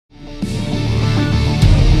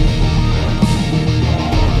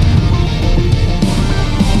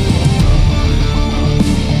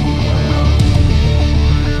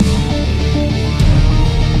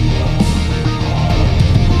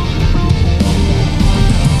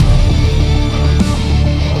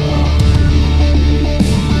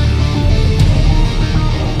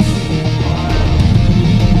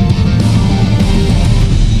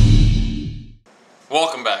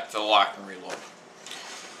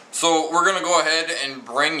So we're going to go ahead and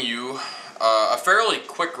bring you a fairly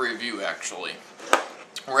quick review actually.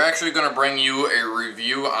 We're actually going to bring you a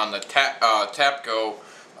review on the Tapco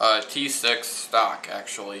T6 stock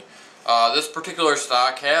actually. This particular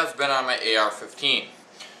stock has been on my AR-15.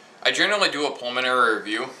 I generally do a preliminary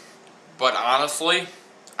review, but honestly,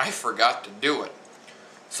 I forgot to do it.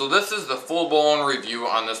 So this is the full-blown review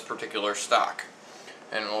on this particular stock.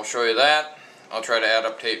 And we'll show you that. I'll try to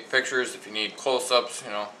adaptate pictures. If you need close-ups,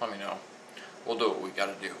 let me know. We'll do what we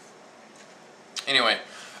gotta do. Anyway,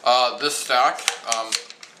 this stock,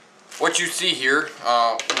 what you see here,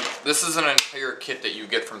 this is an entire kit that you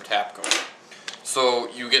get from Tapco. So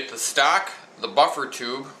you get the stock, the buffer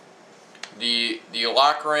tube, the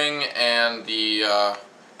lock ring, and the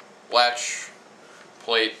latch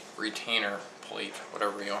plate, retainer plate,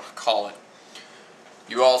 whatever you want to call it.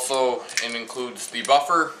 You also, it includes the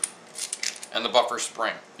buffer and the buffer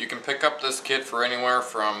spring. You can pick up this kit for anywhere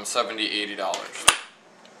from $70 to $80.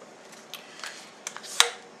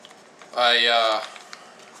 I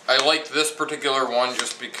like this particular one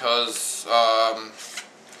just because,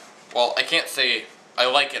 well, I can't say I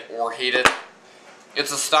like it or hate it.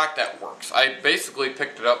 It's a stock that works. I basically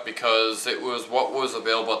picked it up because it was what was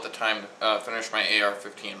available at the time to finish my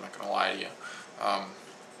AR-15, I'm not going to lie to you.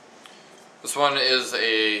 This one is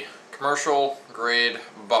a commercial grade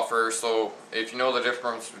buffer, so if you know the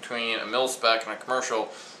difference between a mil spec and a commercial,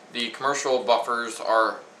 the commercial buffers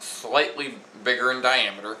are slightly bigger in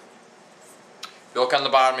diameter. If you look on the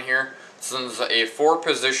bottom here, this is a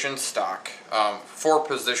 4-position stock,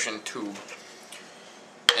 4-position tube.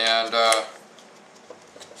 And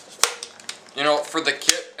for the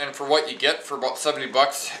kit and for what you get for about 70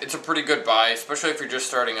 bucks, it's a pretty good buy, especially if you're just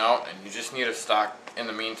starting out and you just need a stock in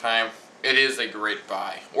the meantime. It is a great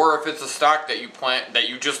buy. Or if it's a stock that you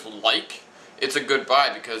just like, it's a good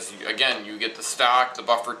buy because, again, you get the stock, the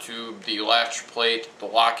buffer tube, the latch plate, the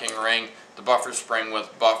locking ring, the buffer spring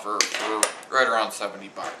with buffer for right around 70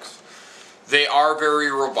 bucks. They are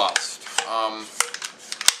very robust.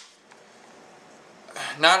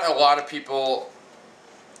 Not a lot of people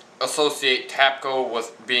associate Tapco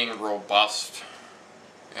with being robust.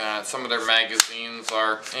 Some of their magazines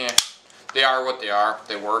are, they are what they are.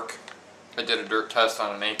 They work. I did a dirt test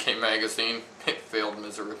on an AK magazine. It failed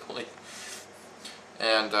miserably.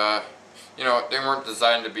 And, they weren't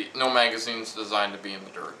designed to be, no magazine's designed to be in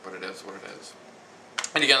the dirt, but it is what it is.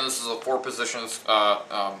 And again, this is a 4-position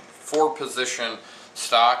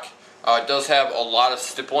stock. It does have a lot of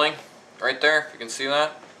stippling right there, if you can see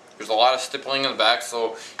that. There's a lot of stippling in the back,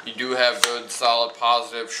 so you do have good, solid,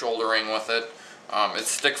 positive shouldering with it. It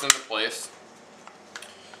sticks into place.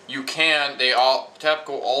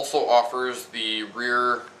 Tapco also offers the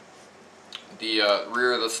rear of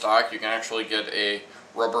the stock. You can actually get a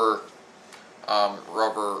rubber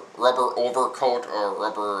overcoat or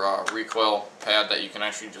rubber recoil pad that you can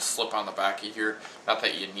actually just slip on the back of here. Not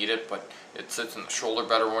that you need it, but it sits in the shoulder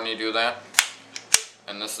better when you do that.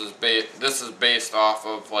 And this is based off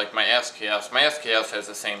of like my SKS. My SKS has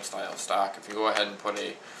the same style stock. If you go ahead and put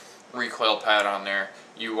a recoil pad on there,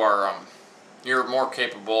 you're more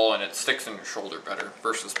capable and it sticks in your shoulder better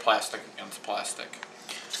versus plastic against plastic.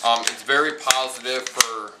 It's very positive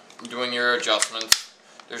for doing your adjustments.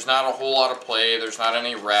 There's not a whole lot of play. There's not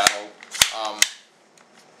any rattle.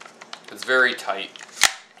 It's very tight,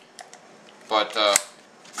 but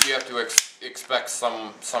you have to expect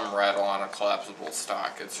some rattle on a collapsible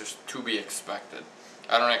stock. It's just to be expected.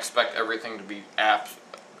 I don't expect everything to be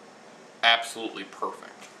absolutely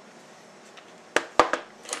perfect.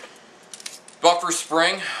 Buffer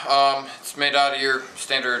spring, it's made out of your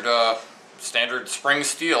standard spring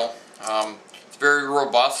steel. It's very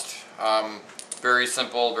robust, very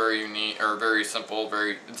simple, very unique, or very simple,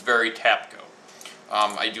 it's very Tapco.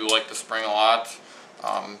 I do like the spring a lot,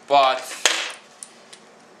 but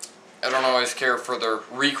I don't always care for the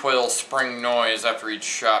recoil spring noise after each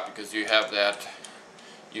shot because you have that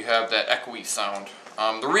echoey sound.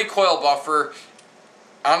 The recoil buffer,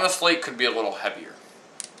 honestly, could be a little heavier.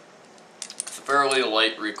 It's a fairly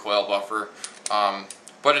light recoil buffer,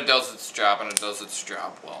 but it does its job and it does its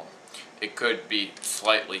job well. It could be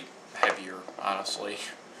slightly heavier, honestly.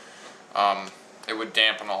 It would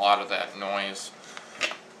dampen a lot of that noise.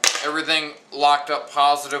 Everything locked up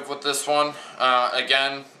positive with this one.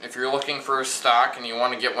 Again, if you're looking for a stock and you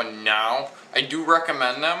want to get one now, I do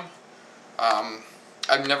recommend them.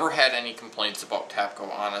 I've never had any complaints about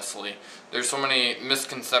Tapco, honestly. There's so many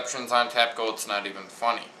misconceptions on Tapco, it's not even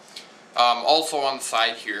funny. Also on the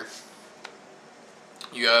side here,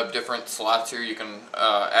 you have different slots here. You can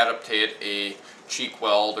adaptate a cheek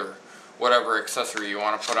weld or whatever accessory you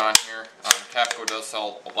want to put on here. Tapco does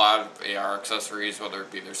sell a lot of AR accessories, whether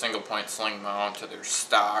it be their single point sling mount, to their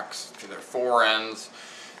stocks, to their fore ends,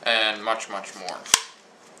 and much, much more.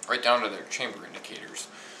 Right down to their chamber indicators.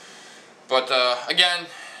 But again,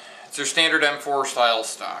 it's their standard M4 style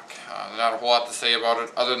stock. Not a whole lot to say about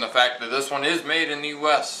it other than the fact that this one is made in the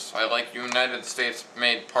US. I like United States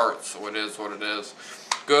made parts, so it is what it is.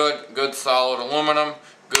 Good solid aluminum,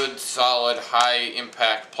 good solid high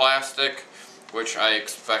impact plastic, which I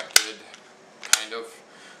expected, kind of.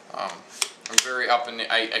 I'm very up in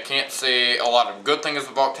the, I can't say a lot of good things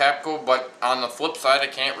about Tapco, but on the flip side I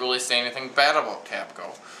can't really say anything bad about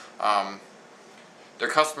Tapco. Their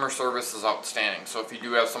customer service is outstanding, so if you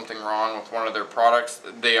do have something wrong with one of their products,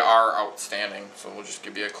 they are outstanding. So we'll just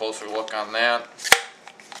give you a closer look on that.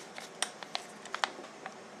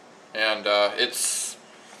 And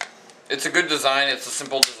it's a good design. It's a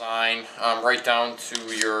simple design, right down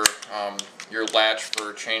to your latch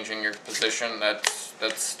for changing your position. That's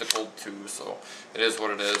stippled too, so it is what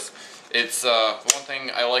it is. It's the one thing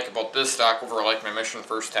I like about this stock over like my Mission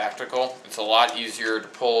First Tactical. It's a lot easier to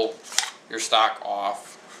pull your stock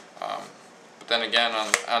off. But then again,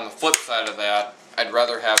 on the flip side of that, I'd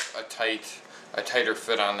rather have a tighter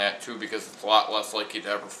fit on that too, because it's a lot less likely to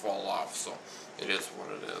ever fall off. So it is what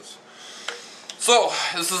it is. So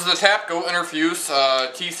this is the Tapco Interfuse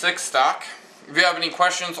T6 stock. If you have any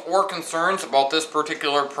questions or concerns about this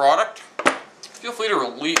particular product, feel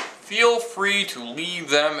free to leave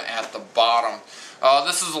them at the bottom.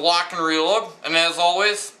 This is Lock and Reload, and as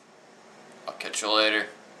always, I'll catch you later.